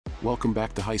Welcome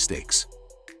back to High Stakes.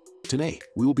 Today,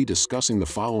 we will be discussing the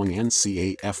following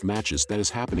NCAAF matches that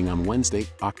is happening on Wednesday,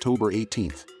 October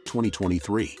 18th,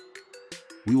 2023.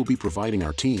 We will be providing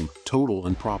our team, total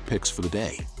and prop picks for the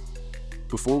day.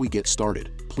 Before we get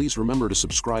started, please remember to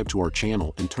subscribe to our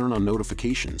channel and turn on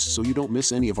notifications so you don't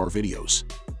miss any of our videos.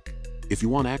 If you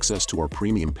want access to our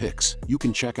premium picks, you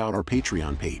can check out our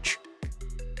Patreon page.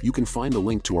 You can find the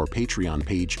link to our Patreon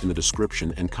page in the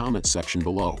description and comment section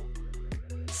below.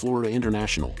 Florida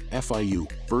International, FIU,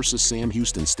 versus Sam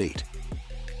Houston State.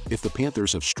 If the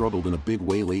Panthers have struggled in a big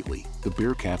way lately, the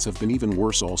Bearcats have been even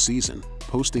worse all season,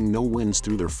 posting no wins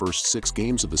through their first 6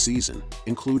 games of the season,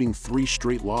 including 3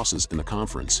 straight losses in the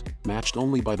conference, matched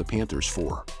only by the Panthers'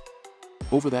 4.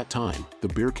 Over that time, the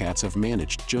Bearcats have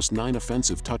managed just 9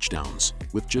 offensive touchdowns,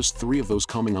 with just 3 of those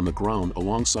coming on the ground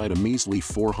alongside a measly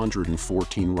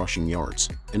 414 rushing yards,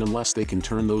 and unless they can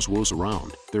turn those woes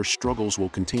around, their struggles will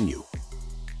continue.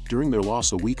 During their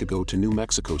loss a week ago to New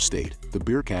Mexico State, the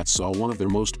Bearcats saw one of their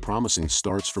most promising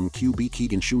starts from QB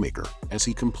Keegan Shoemaker, as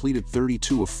he completed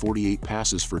 32 of 48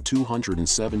 passes for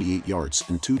 278 yards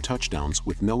and 2 touchdowns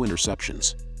with no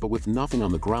interceptions. But with nothing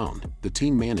on the ground, the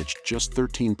team managed just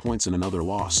 13 points in another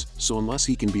loss, so unless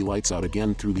he can be lights out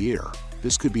again through the air,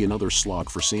 this could be another slog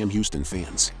for Sam Houston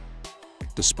fans.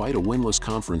 Despite a winless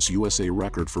Conference USA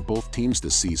record for both teams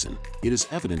this season, it is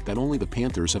evident that only the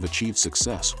Panthers have achieved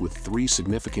success with 3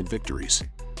 significant victories.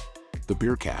 The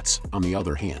Bearcats, on the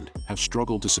other hand, have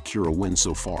struggled to secure a win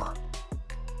so far.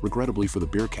 Regrettably for the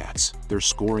Bearcats, their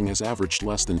scoring has averaged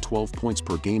less than 12 points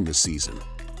per game this season.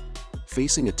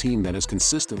 Facing a team that has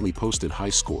consistently posted high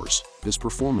scores, this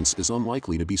performance is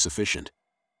unlikely to be sufficient.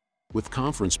 With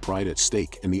conference pride at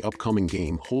stake and the upcoming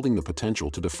game holding the potential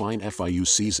to define FIU's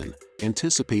season,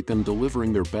 anticipate them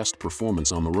delivering their best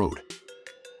performance on the road.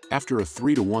 After a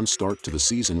 3-1 start to the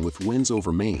season with wins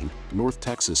over Maine, North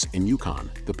Texas, and UConn,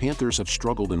 the Panthers have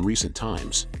struggled in recent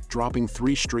times, dropping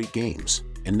 3 straight games,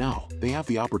 and now they have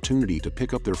the opportunity to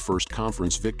pick up their first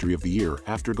conference victory of the year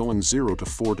after going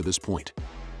 0-4 to this point.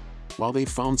 While they've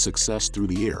found success through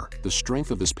the air, the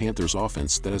strength of this Panthers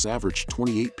offense that has averaged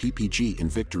 28 PPG in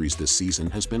victories this season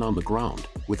has been on the ground,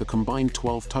 with a combined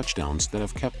 12 touchdowns that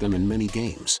have kept them in many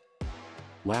games.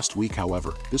 Last week,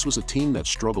 however, this was a team that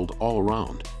struggled all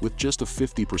around, with just a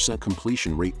 50%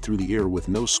 completion rate through the air with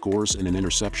no scores and an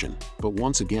interception, but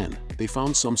once again, they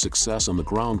found some success on the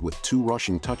ground with 2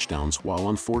 rushing touchdowns while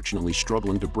unfortunately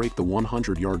struggling to break the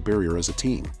 100-yard barrier as a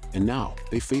team, and now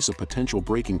they face a potential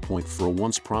breaking point for a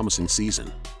once promising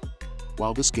season.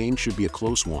 While this game should be a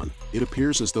close one, it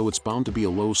appears as though it's bound to be a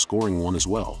low-scoring one as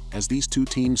well, as these 2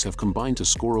 teams have combined to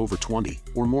score over 20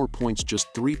 or more points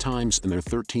just 3 times in their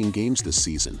 13 games this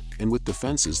season, and with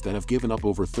defenses that have given up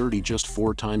over 30 just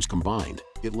 4 times combined,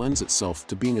 it lends itself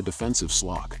to being a defensive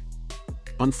slog.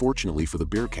 Unfortunately for the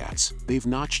Bearcats, they've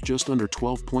notched just under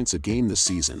 12 points a game this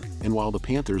season, and while the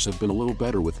Panthers have been a little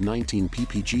better with 19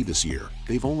 PPG this year,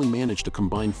 they've only managed to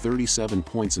combine 37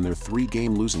 points in their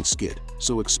 3-game losing skid,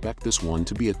 so expect this one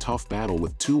to be a tough battle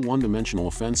with 2 one-dimensional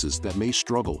offenses that may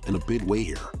struggle in a big way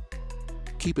here.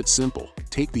 Keep it simple,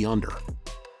 take the under.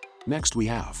 Next we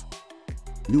have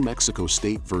New Mexico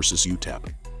State versus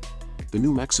UTEP. The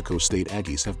New Mexico State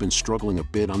Aggies have been struggling a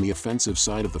bit on the offensive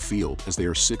side of the field as they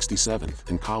are 67th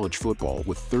in college football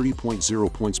with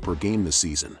 30.0 points per game this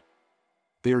season.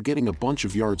 They are getting a bunch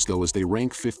of yards though as they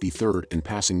rank 53rd in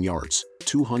passing yards,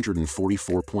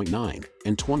 244.9,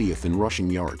 and 20th in rushing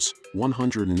yards,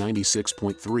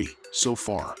 196.3, so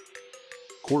far.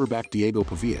 Quarterback Diego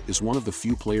Pavia is one of the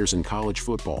few players in college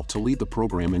football to lead the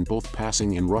program in both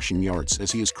passing and rushing yards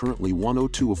as he is currently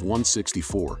 102 of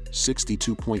 164,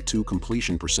 62.2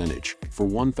 completion percentage, for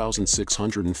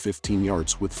 1,615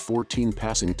 yards with 14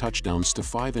 passing touchdowns to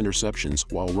 5 interceptions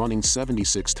while running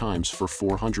 76 times for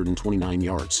 429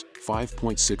 yards,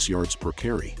 5.6 yards per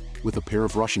carry, with a pair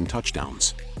of rushing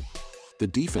touchdowns. The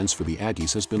defense for the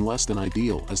Aggies has been less than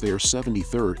ideal as they are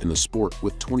 73rd in the sport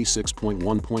with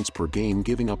 26.1 points per game,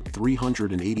 giving up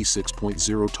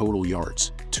 386.0 total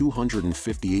yards,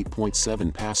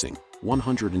 258.7 passing,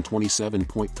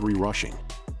 127.3 rushing.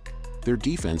 Their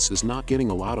defense is not getting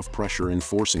a lot of pressure and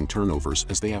forcing turnovers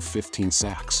as they have 15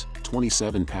 sacks,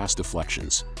 27 pass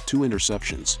deflections, 2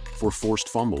 interceptions, 4 forced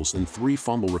fumbles and 3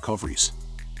 fumble recoveries.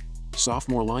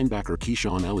 Sophomore linebacker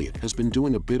Keyshawn Elliott has been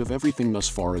doing a bit of everything thus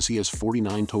far as he has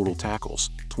 49 total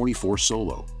tackles, 24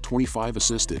 solo, 25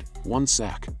 assisted, 1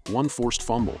 sack, 1 forced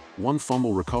fumble, 1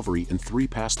 fumble recovery and 3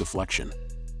 pass deflection.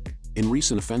 In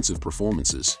recent offensive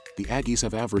performances, the Aggies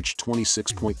have averaged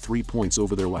 26.3 points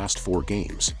over their last 4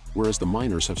 games, whereas the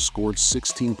Miners have scored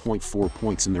 16.4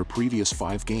 points in their previous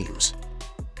 5 games.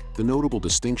 The notable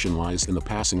distinction lies in the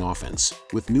passing offense,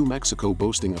 with New Mexico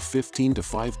boasting a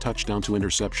 15-5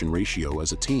 touchdown-to-interception ratio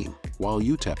as a team, while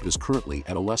UTEP is currently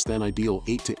at a less-than-ideal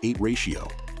 8-8 ratio.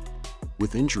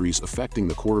 With injuries affecting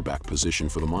the quarterback position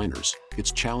for the Miners,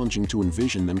 it's challenging to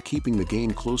envision them keeping the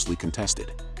game closely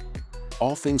contested.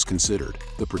 All things considered,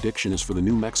 the prediction is for the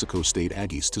New Mexico State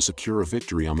Aggies to secure a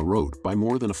victory on the road by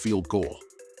more than a field goal.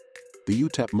 The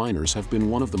UTEP Miners have been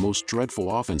one of the most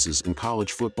dreadful offenses in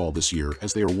college football this year,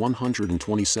 as they are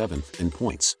 127th in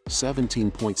points,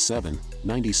 17.7,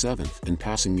 97th in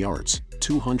passing yards,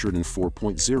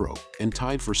 204.0, and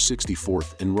tied for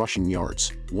 64th in rushing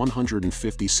yards,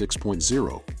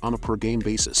 156.0, on a per-game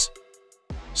basis.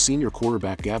 Senior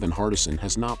quarterback Gavin Hardison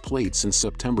has not played since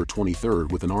September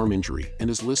 23rd with an arm injury and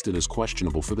is listed as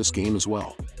questionable for this game as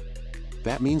well.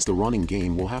 That means the running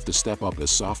game will have to step up, as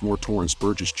sophomore Torrance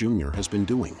Burgess Jr. has been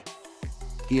doing.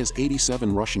 He has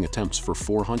 87 rushing attempts for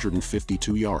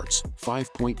 452 yards,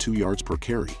 5.2 yards per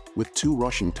carry, with 2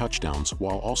 rushing touchdowns,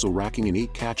 while also racking in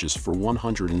 8 catches for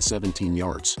 117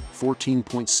 yards,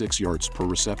 14.6 yards per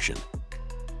reception.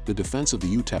 The defense of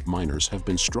the UTEP Miners have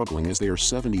been struggling, as they are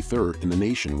 73rd in the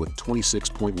nation with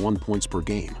 26.1 points per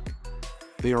game.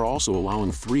 They are also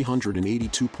allowing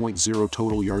 382.0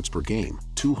 total yards per game,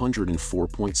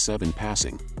 204.7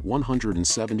 passing,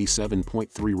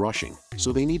 177.3 rushing,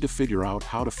 so they need to figure out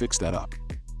how to fix that up.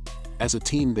 As a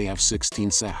team, they have 16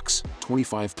 sacks,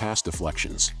 25 pass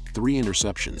deflections, 3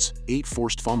 interceptions, 8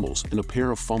 forced fumbles, and a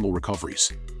pair of fumble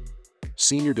recoveries.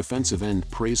 Senior defensive end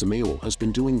Praise Emmanuel has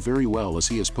been doing very well, as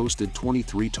he has posted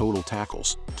 23 total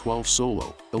tackles, 12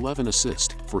 solo, 11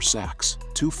 assists, 4 sacks,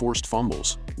 2 forced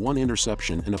fumbles, 1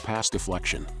 interception, and a pass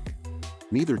deflection.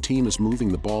 Neither team is moving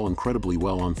the ball incredibly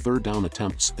well on third down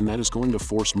attempts, and that is going to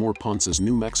force more punts, as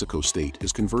New Mexico State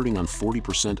is converting on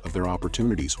 40% of their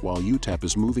opportunities, while UTEP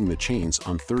is moving the chains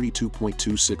on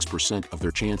 32.26% of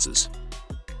their chances.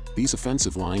 These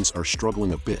offensive lines are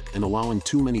struggling a bit and allowing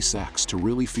too many sacks to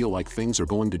really feel like things are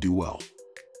going to do well.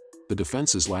 The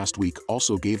defenses last week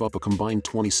also gave up a combined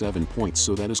 27 points,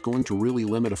 so that is going to really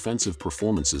limit offensive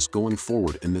performances going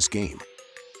forward in this game.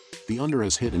 The under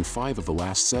has hit in 5 of the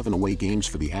last 7 away games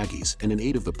for the Aggies and in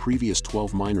 8 of the previous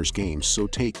 12 Miners games, so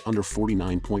take under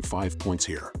 49.5 points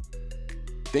here.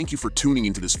 Thank you for tuning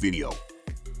into this video.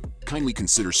 Kindly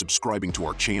consider subscribing to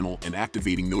our channel and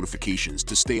activating notifications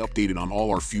to stay updated on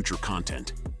all our future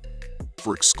content.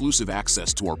 For exclusive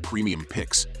access to our premium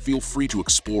picks, feel free to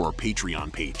explore our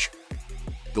Patreon page.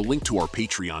 The link to our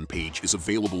Patreon page is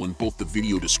available in both the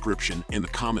video description and the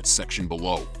comments section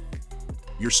below.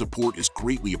 Your support is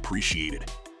greatly appreciated.